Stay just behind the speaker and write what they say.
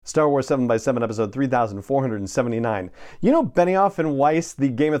Star Wars 7x7, episode 3479. You know Benioff and Weiss, the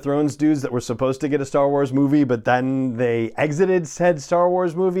Game of Thrones dudes that were supposed to get a Star Wars movie, but then they exited said Star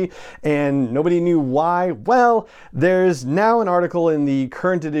Wars movie, and nobody knew why? Well, there's now an article in the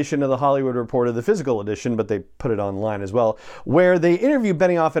current edition of The Hollywood Reporter, the physical edition, but they put it online as well, where they interview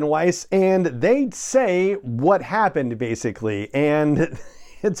Benioff and Weiss, and they say what happened, basically. And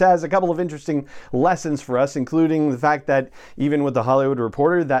it has a couple of interesting lessons for us, including the fact that even with the Hollywood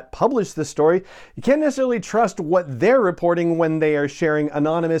Reporter that published this story, you can't necessarily trust what they're reporting when they are sharing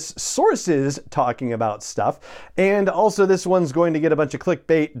anonymous sources talking about stuff. And also this one's going to get a bunch of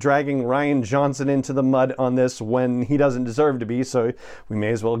clickbait dragging Rian Johnson into the mud on this when he doesn't deserve to be, so we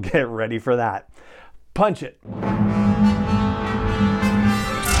may as well get ready for that. Punch it.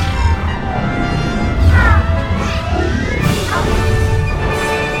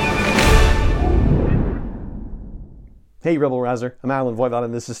 Hey Rebel Rouser, I'm Alan Voivod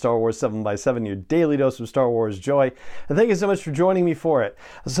and this is Star Wars 7x7, your daily dose of Star Wars joy, and thank you so much for joining me for it.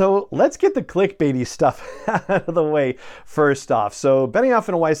 So let's get the clickbaity stuff out of the way first off. So Benioff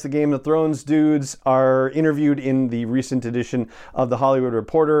and Weiss, the Game of Thrones dudes, are interviewed in the recent edition of The Hollywood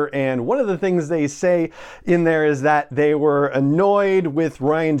Reporter, and one of the things they say in there is that they were annoyed with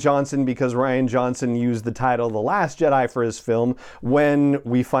Rian Johnson because Rian Johnson used the title The Last Jedi for his film, when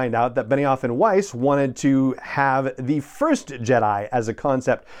we find out that Benioff and Weiss wanted to have the first Jedi as a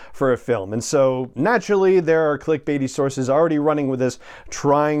concept for a film. And so naturally there are clickbaity sources already running with this,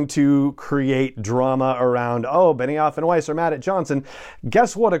 trying to create drama around, oh, Benioff and Weiss are mad at Johnson.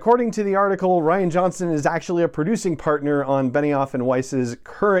 Guess what? According to the article, Rian Johnson is actually a producing partner on Benioff and Weiss's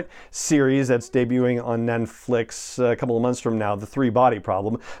current series that's debuting on Netflix a couple of months from now, The Three Body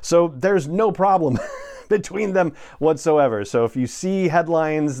Problem. So there's no problem between them whatsoever. So if you see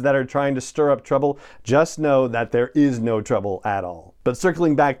headlines that are trying to stir up trouble, just know that there is no trouble at all. But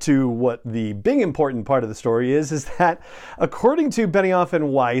circling back to what the big important part of the story is that according to Benioff and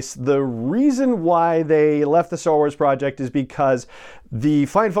Weiss, the reason why they left the Star Wars project is because the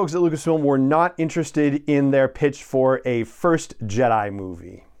fine folks at Lucasfilm were not interested in their pitch for a first Jedi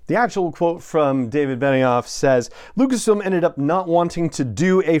movie. The actual quote from David Benioff says, Lucasfilm ended up not wanting to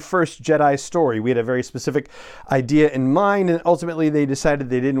do a first Jedi story. We had a very specific idea in mind, and ultimately they decided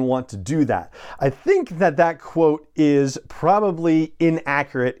they didn't want to do that. I think that quote is probably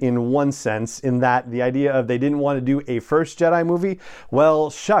inaccurate in one sense, in that the idea of they didn't want to do a first Jedi movie, well,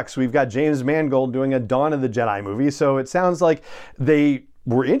 shucks, we've got James Mangold doing a Dawn of the Jedi movie, so it sounds like they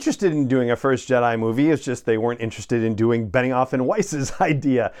were interested in doing a first Jedi movie. It's just they weren't interested in doing Benioff and Weiss's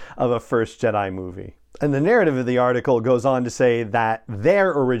idea of a first Jedi movie. And the narrative of the article goes on to say that their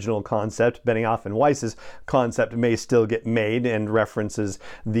original concept, Benioff and Weiss's concept, may still get made, and references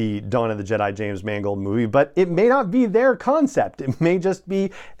the Dawn of the Jedi James Mangold movie, but it may not be their concept. It may just be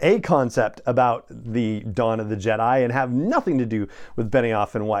a concept about the Dawn of the Jedi and have nothing to do with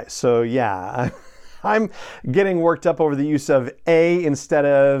Benioff and Weiss. So yeah, I'm getting worked up over the use of a instead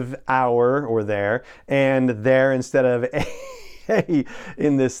of our or their, and there instead of a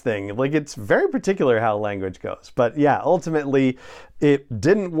in this thing. Like, it's very particular how language goes. But yeah, ultimately it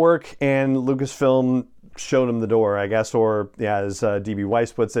didn't work, and Lucasfilm showed them the door, I guess, or yeah, as DB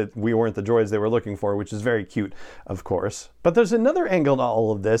Weiss puts it, we weren't the droids they were looking for, which is very cute, of course. But there's another angle to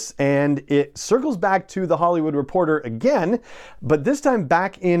all of this, and it circles back to The Hollywood Reporter again, but this time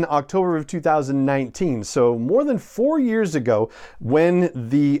back in October of 2019. So more than 4 years ago, when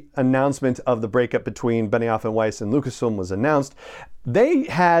the announcement of the breakup between Benioff and Weiss and Lucasfilm was announced, they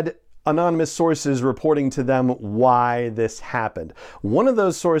had anonymous sources reporting to them why this happened. One of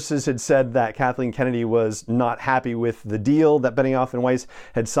those sources had said that Kathleen Kennedy was not happy with the deal that Benioff and Weiss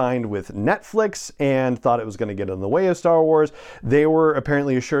had signed with Netflix and thought it was going to get in the way of Star Wars. They were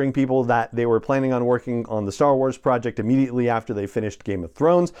apparently assuring people that they were planning on working on the Star Wars project immediately after they finished Game of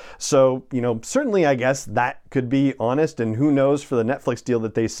Thrones. So, you know, certainly I guess that could be honest, and who knows for the Netflix deal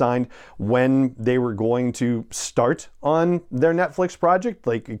that they signed when they were going to start on their Netflix project.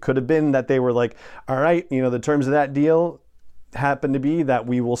 Like, it could have been that they were like, all right, you know, the terms of that deal happen to be that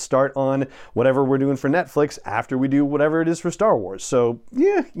we will start on whatever we're doing for Netflix after we do whatever it is for Star Wars. So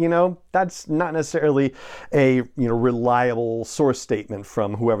yeah, you know, that's not necessarily a, reliable source statement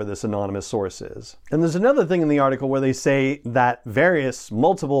from whoever this anonymous source is. And there's another thing in the article where they say that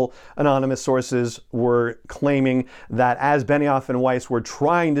multiple anonymous sources were claiming that as Benioff and Weiss were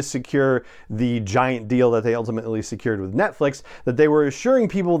trying to secure the giant deal that they ultimately secured with Netflix, that they were assuring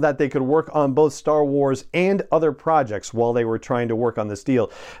people that they could work on both Star Wars and other projects while they were trying to work on this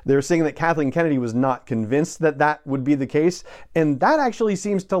deal. They're saying that Kathleen Kennedy was not convinced that that would be the case, and that actually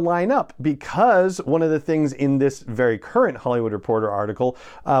seems to line up, because one of the things in this very current Hollywood Reporter article,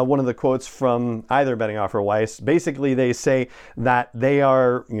 one of the quotes from either Benioff or Weiss, basically they say that they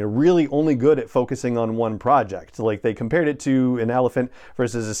are really only good at focusing on one project. Like, they compared it to an elephant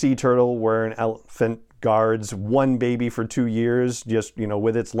versus a sea turtle, where an elephant guards one baby for 2 years, just,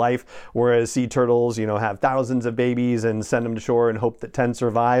 with its life, whereas sea turtles, have thousands of babies and send them to shore and hope that 10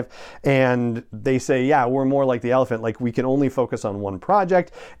 survive. And they say, yeah, we're more like the elephant. Like, we can only focus on one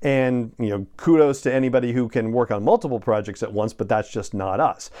project, and, kudos to anybody who can work on multiple projects at once, but that's just not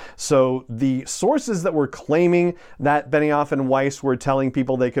us. So the sources that were claiming that Benioff and Weiss were telling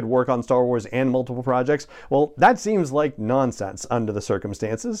people they could work on Star Wars and multiple projects, well, that seems like nonsense under the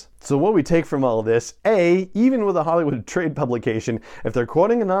circumstances. So what we take from all of this, even with a Hollywood trade publication, if they're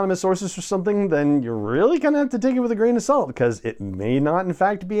quoting anonymous sources for something, then you're really going to have to take it with a grain of salt, because it may not in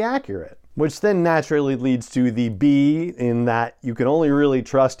fact be accurate. Which then naturally leads to the B, in that you can only really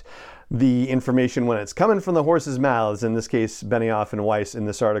trust the information when it's coming from the horse's mouths, in this case Benioff and Weiss in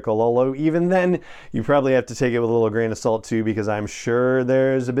this article, although even then you probably have to take it with a little grain of salt too, because I'm sure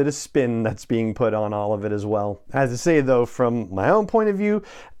there's a bit of spin that's being put on all of it as well. I have to say though, from my own point of view,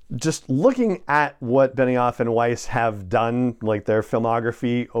 just looking at what Benioff and Weiss have done, like their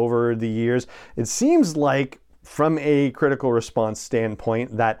filmography over the years, it seems like, from a critical response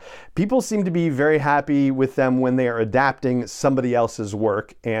standpoint, that people seem to be very happy with them when they are adapting somebody else's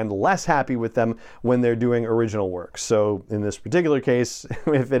work, and less happy with them when they're doing original work. So in this particular case,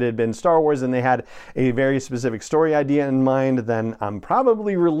 if it had been Star Wars and they had a very specific story idea in mind, then I'm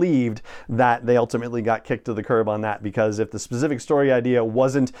probably relieved that they ultimately got kicked to the curb on that, because if the specific story idea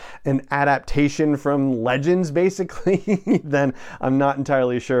wasn't an adaptation from Legends, basically, then I'm not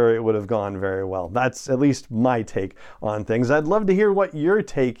entirely sure it would have gone very well. That's at least my take on things. I'd love to hear what your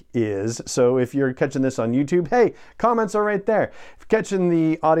take is. So if you're catching this on YouTube, hey, comments are right there. If you're catching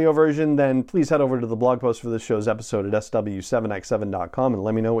the audio version, then please head over to the blog post for this show's episode at sw7x7.com and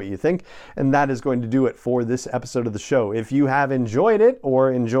let me know what you think. And that is going to do it for this episode of the show. If you have enjoyed it,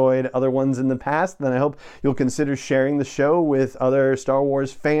 or enjoyed other ones in the past, then I hope you'll consider sharing the show with other Star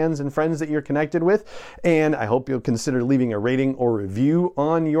Wars fans and friends that you're connected with. And I hope you'll consider leaving a rating or review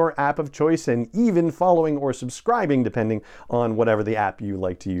on your app of choice, and even following or subscribing, depending on whatever the app you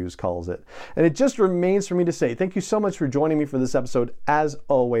like to use calls it. And it just remains for me to say thank you so much for joining me for this episode, as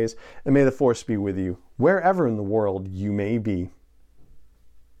always, and may the Force be with you, wherever in the world you may be.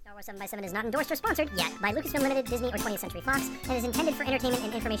 Star Wars 7x7 is not endorsed or sponsored yet by Lucasfilm Limited, Disney, or 20th Century Fox, and is intended for entertainment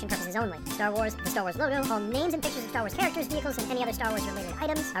and information purposes only. Star Wars, the Star Wars logo, all names and pictures of Star Wars characters, vehicles, and any other Star Wars related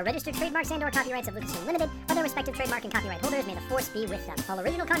items are registered trademarks and/or copyrights of Lucasfilm Limited, or their respective trademark and copyright holders. May the Force be with them. All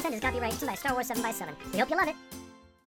original content is copyrighted by Star Wars 7x7. We hope you love it.